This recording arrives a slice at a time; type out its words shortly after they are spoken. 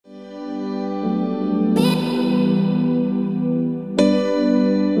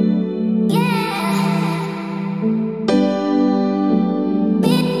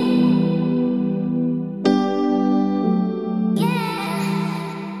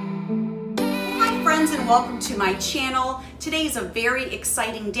friends, and welcome to my channel. Today is a very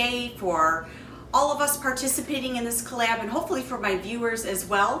exciting day for all of us participating in this collab, and hopefully for my viewers as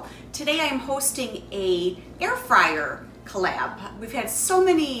well. Today I am hosting a air fryer collab. We've had so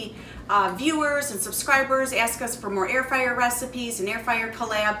many viewers and subscribers ask us for more air fryer recipes and air fryer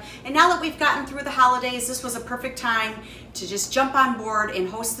collab, and now that we've gotten through the holidays, this was a perfect time to just jump on board and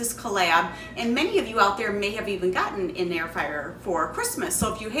host this collab. And many of you out there may have even gotten an air fryer for Christmas,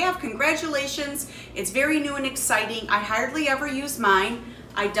 so if you have, congratulations. It's very new and exciting. I hardly ever use mine.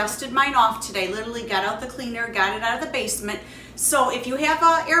 I dusted mine off today, literally got out the cleaner, got it out of the basement. So if you have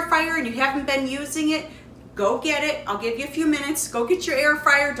an air fryer and you haven't been using it, go get it. I'll give you a few minutes. Go get your air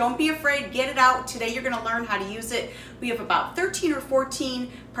fryer. Don't be afraid. Get it out. Today you're going to learn how to use it. We have about 13 or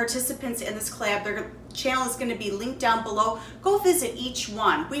 14 participants in this collab. Their channel is going to be linked down below. Go visit each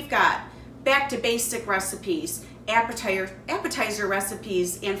one. We've got back to basic recipes, appetizer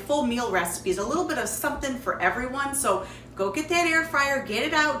recipes, and full meal recipes. A little bit of something for everyone. So go get that air fryer. Get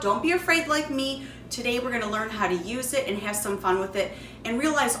it out. Don't be afraid like me. Today we're going to learn how to use it and have some fun with it and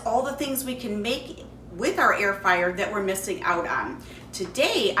realize all the things we can make with our air fryer that we're missing out on.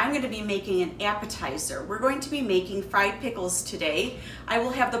 Today, I'm going to be making an appetizer. We're going to be making fried pickles today. I will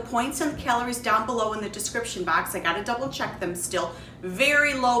have the points and calories down below in the description box. I got to double check them still.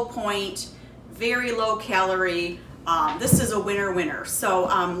 Very low point, very low calorie. This is a winner. So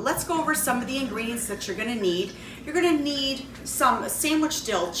let's go over some of the ingredients that you're going to need. You're going to need some sandwich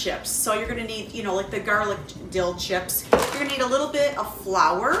dill chips. So you're going to need, you know, like the garlic dill chips. You're going to need a little bit of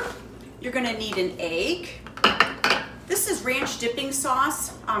flour. You're gonna need an egg. This is ranch dipping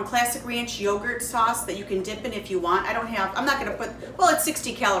sauce, classic ranch yogurt sauce that you can dip in if you want. I'm not gonna put, well, it's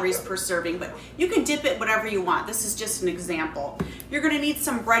 60 calories per serving, but you can dip it whatever you want. This is just an example. You're gonna need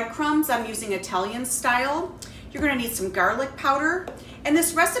some breadcrumbs. I'm using Italian style. You're gonna need some garlic powder. And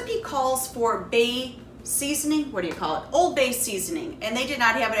this recipe calls for bay seasoning, what do you call it? Old Bay seasoning, and they did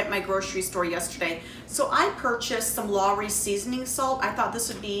not have it at my grocery store yesterday. So I purchased some Lawry's seasoning salt. I thought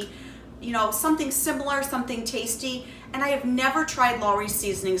this would be, you know, something similar, something tasty, and I have never tried Lawry's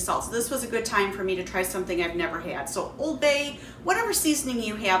seasoning salt, so this was a good time for me to try something I've never had. So Old Bay, whatever seasoning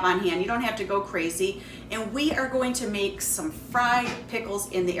you have on hand, you don't have to go crazy, and we are going to make some fried pickles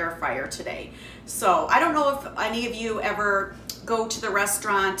in the air fryer today. So I don't know if any of you ever go to the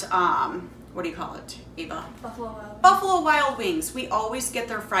restaurant, what do you call it, Eva? Buffalo Wild Wings. We always get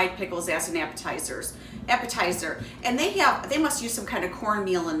their fried pickles as an appetizer, and they must use some kind of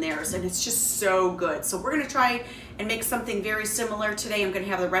cornmeal in theirs, and it's just so good. So we're gonna try and make something very similar today. I'm gonna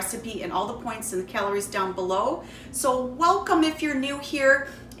have the recipe and all the points and the calories down below. So welcome if you're new here,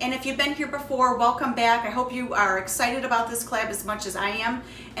 and if you've been here before, welcome back. I hope you are excited about this collab as much as I am,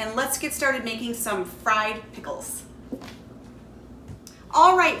 and let's get started making some fried pickles.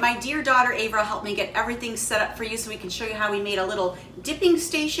 All right, my dear daughter Ava helped me get everything set up for you so we can show you how we made a little dipping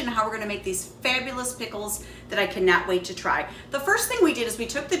station, how we're gonna make these fabulous pickles that I cannot wait to try. The first thing we did is we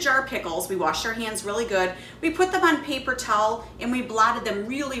took the jar pickles, we washed our hands really good, we put them on paper towel, and we blotted them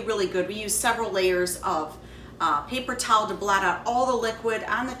really good. We used several layers of paper towel to blot out all the liquid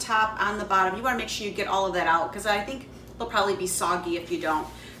on the top, on the bottom. You wanna make sure you get all of that out, because I think they'll probably be soggy if you don't.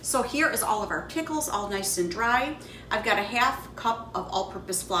 So here is all of our pickles, all nice and dry. I've got a half cup of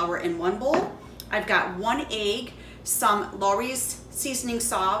all-purpose flour in one bowl. I've got 1 egg, some Lawry's seasoning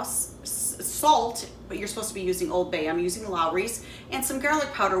sauce, salt, but you're supposed to be using Old Bay. I'm using Lawry's, and some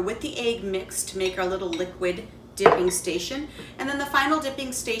garlic powder with the egg mixed to make our little liquid dipping station. And then the final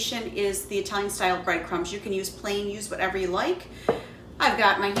dipping station is the Italian style breadcrumbs. You can use plain, use whatever you like. I've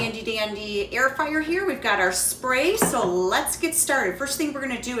got my handy dandy air fryer here. We've got our spray, so let's get started. First thing we're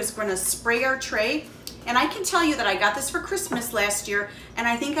gonna do is we're gonna spray our tray. And I can tell you that I got this for Christmas last year, and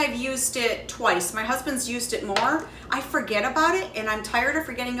I think I've used it twice. My husband's used it more. I forget about it, and I'm tired of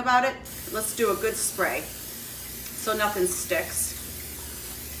forgetting about it. Let's do a good spray so nothing sticks.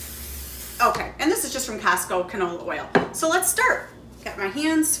 Okay, and this is just from Costco canola oil. So let's start. Got my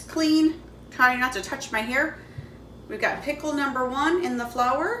hands clean, trying not to touch my hair. We've got pickle number 1 in the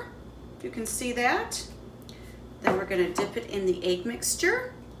flour, if you can see that. Then we're gonna dip it in the egg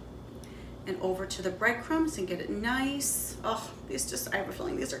mixture and over to the breadcrumbs and get it nice. Oh, I have a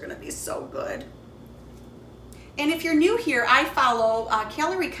feeling these are gonna be so good. And if you're new here, I follow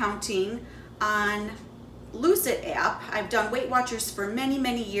calorie counting on Lose It app. I've done Weight Watchers for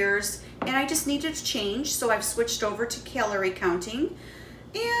many years, and I just needed to change, so I've switched over to calorie counting.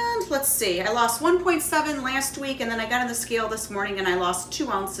 And let's see, I lost 1.7 last week, and then I got on the scale this morning and I lost 2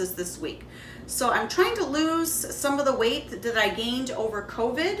 ounces this week. So I'm trying to lose some of the weight that I gained over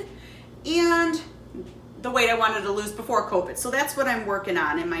COVID and the weight I wanted to lose before COVID. So that's what I'm working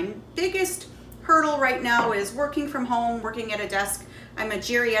on. And my biggest hurdle right now is working from home, working at a desk. I'm a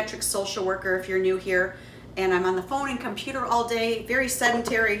geriatric social worker if you're new here, and I'm on the phone and computer all day, very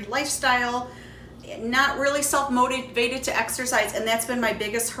sedentary lifestyle, not really self-motivated to exercise, and that's been my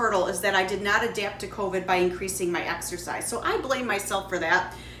biggest hurdle, is that I did not adapt to COVID by increasing my exercise. So I blame myself for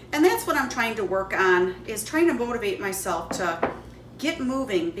that, and that's what I'm trying to work on, is trying to motivate myself to get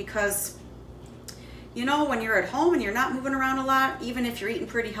moving, because you know, when you're at home and you're not moving around a lot, even if you're eating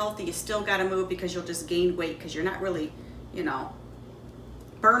pretty healthy, you still got to move, because you'll just gain weight because you're not really, you know,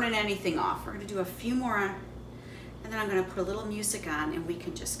 burning anything off. We're going to do a few more, and then I'm going to put a little music on, and we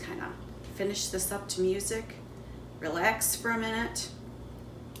can just kind of finish this up to music. Relax for a minute.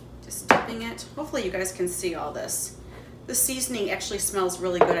 Just dipping it. Hopefully you guys can see all this. The seasoning actually smells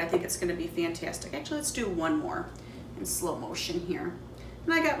really good. I think it's going to be fantastic. Actually, let's do one more in slow motion here.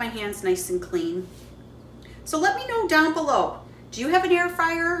 And I got my hands nice and clean. So let me know down below, do you have an air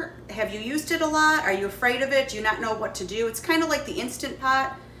fryer? Have you used it a lot? Are you afraid of it? Do you not know what to do? It's kind of like the Instant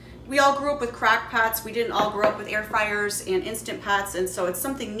Pot. We all grew up with crock pots. We didn't all grow up with air fryers and Instant Pots, and so it's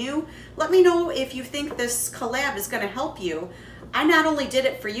something new. Let me know if you think this collab is going to help you. I not only did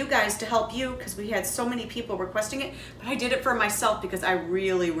it for you guys to help you, because we had so many people requesting it, but I did it for myself because I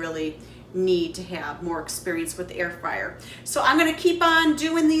really need to have more experience with the air fryer. So I'm going to keep on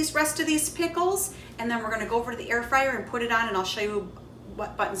doing these rest of these pickles, and then we're going to go over to the air fryer and put it on, and I'll show you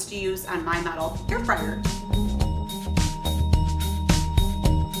what buttons to use on my model air fryer.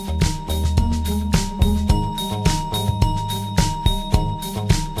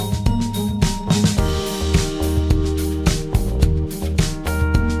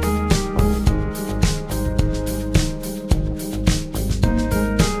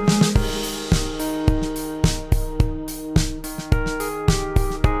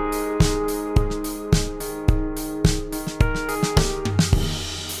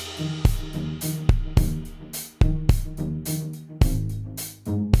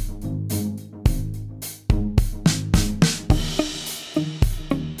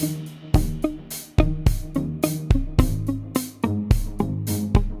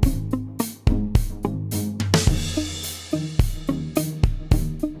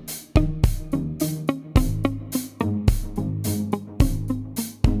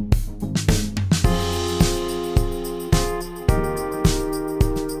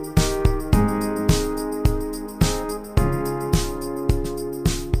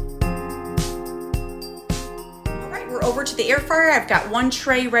 Over to the air fryer. I've got one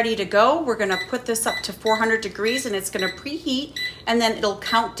tray ready to go. We're gonna put this up to 400 degrees, and it's gonna preheat, and then it'll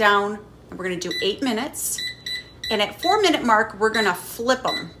count down, and we're gonna do 8 minutes. And at 4-minute mark, we're gonna flip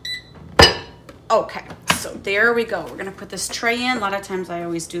them. Okay, so there we go. We're gonna put this tray in. A lot of times I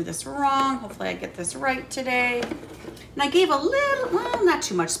always do this wrong. Hopefully I get this right today. And I gave a little, well, not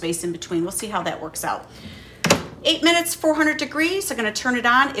too much space in between. We'll see how that works out. 8 minutes, 400 degrees. I'm gonna turn it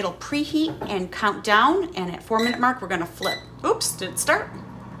on. It'll preheat and count down. And at 4-minute mark, we're gonna flip. Oops, did it start?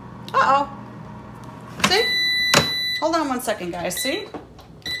 Uh-oh. See? Hold on one second, guys. See?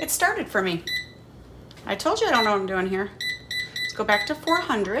 It started for me. I told you I don't know what I'm doing here. Let's go back to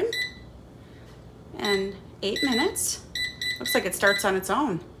 400. And 8 minutes. Looks like it starts on its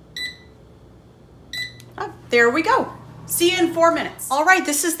own. Oh, there we go. See you in 4 minutes. All right,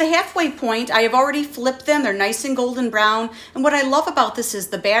 this is the halfway point. I have already flipped them. They're nice and golden brown. And what I love about this is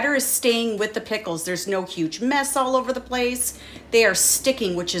the batter is staying with the pickles. There's no huge mess all over the place. They are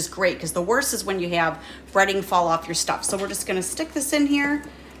sticking, which is great, because the worst is when you have breading fall off your stuff. So we're just gonna stick this in here,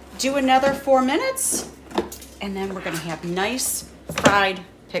 do another 4 minutes, and then we're gonna have nice fried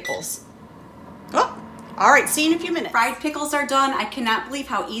pickles. Oh, all right, see you in a few minutes. Fried pickles are done. I cannot believe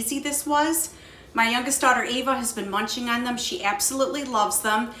how easy this was. My youngest daughter, Ava, has been munching on them. She absolutely loves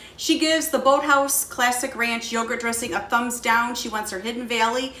them. She gives the Boathouse Classic Ranch yogurt dressing a thumbs down. She wants her Hidden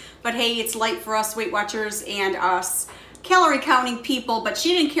Valley, but hey, it's light for us Weight Watchers and us calorie counting people, but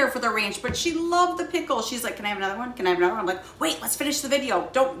she didn't care for the ranch, but she loved the pickle. She's like, can I have another one? Can I have another one? I'm like, wait, let's finish the video.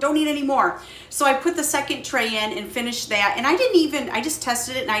 Don't eat any more. So I put the second tray in and finished that. And I just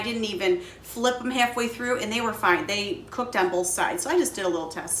tested it, and I didn't even flip them halfway through, and they were fine. They cooked on both sides. So I just did a little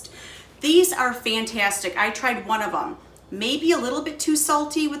test. These are fantastic. I tried one of them. Maybe a little bit too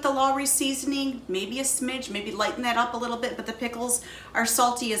salty with the Lowry seasoning, maybe a smidge, maybe lighten that up a little bit, but the pickles are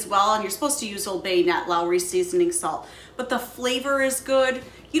salty as well, and you're supposed to use Old Bay, not Lowry seasoning salt. But the flavor is good.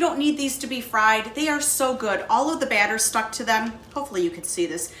 You don't need these to be fried. They are so good. All of the batter stuck to them. Hopefully you could see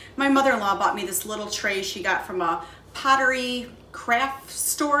this. My mother-in-law bought me this little tray she got from a pottery craft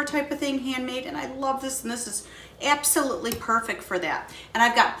store type of thing, handmade, and I love this, and this is absolutely perfect for that. And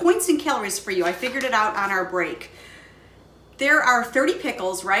I've got points and calories for you. I figured it out on our break. there are 30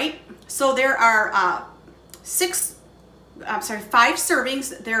 pickles, right? So there are 5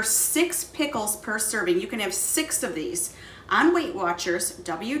 servings. There are 6 pickles per serving. You can have 6 of these. On Weight Watchers,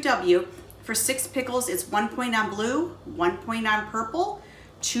 WW, for 6 pickles, it's 1 point on blue, 1 point on purple,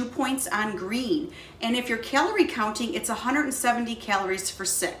 2 points on green. And if you're calorie counting, it's 170 calories for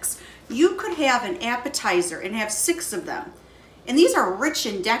 6. You could have an appetizer and have 6 of them. And these are rich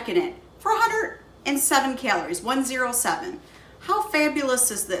and decadent for 107 calories, 107. How fabulous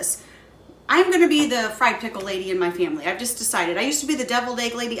is this? I'm gonna be the fried pickle lady in my family. I've just decided. I used to be the deviled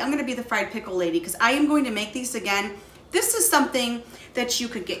egg lady. I'm gonna be the fried pickle lady because I am going to make these again. This is something that you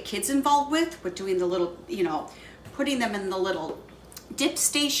could get kids involved with doing the little, you know, putting them in the little dip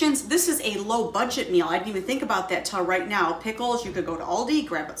stations. This is a low budget meal. I didn't even think about that till right now. Pickles, you could go to Aldi,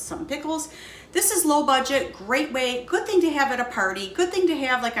 grab some pickles. This is low budget, great way, good thing to have at a party, good thing to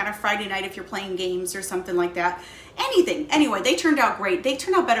have like on a Friday night if you're playing games or something like that. Anything. Anyway, they turned out great. They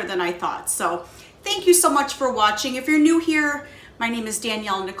turned out better than I thought. So thank you so much for watching. If you're new here, my name is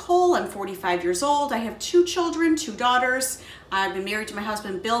Danielle Nicole. I'm 45 years old. I have 2 children, 2 daughters. I've been married to my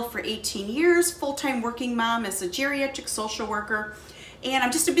husband, Bill, for 18 years, full-time working mom as a geriatric social worker. And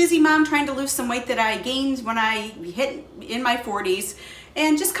I'm just a busy mom trying to lose some weight that I gained when I hit in my 40s.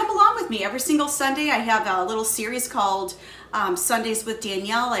 And just come along with me every single Sunday. I have a little series called Sundays with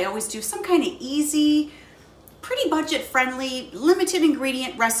Danielle. I always do some kind of easy, pretty budget friendly, limited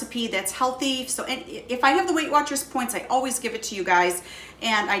ingredient recipe that's healthy. So if I have the Weight Watchers points, I always give it to you guys.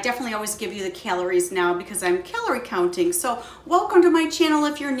 And I definitely always give you the calories now because I'm calorie counting. So welcome to my channel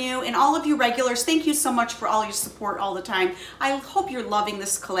if you're new, and all of you regulars, thank you so much for all your support all the time. I hope you're loving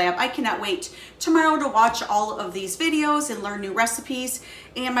this collab. I cannot wait tomorrow to watch all of these videos and learn new recipes.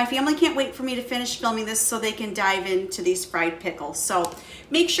 And my family can't wait for me to finish filming this so they can dive into these fried pickles. So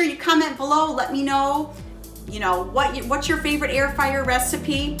make sure you comment below, let me know, you know, what's your favorite air fryer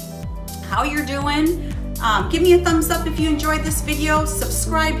recipe, how you're doing. Give me a thumbs up if you enjoyed this video.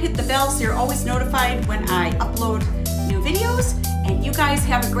 Subscribe, hit the bell so you're always notified when I upload new videos. And you guys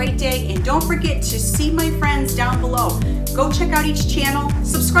have a great day. And don't forget to see my friends down below. Go check out each channel.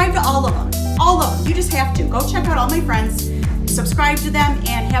 Subscribe to all of them. All of them. You just have to. Go check out all my friends. Subscribe to them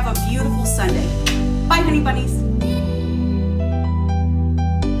and have a beautiful Sunday. Bye, honey bunnies.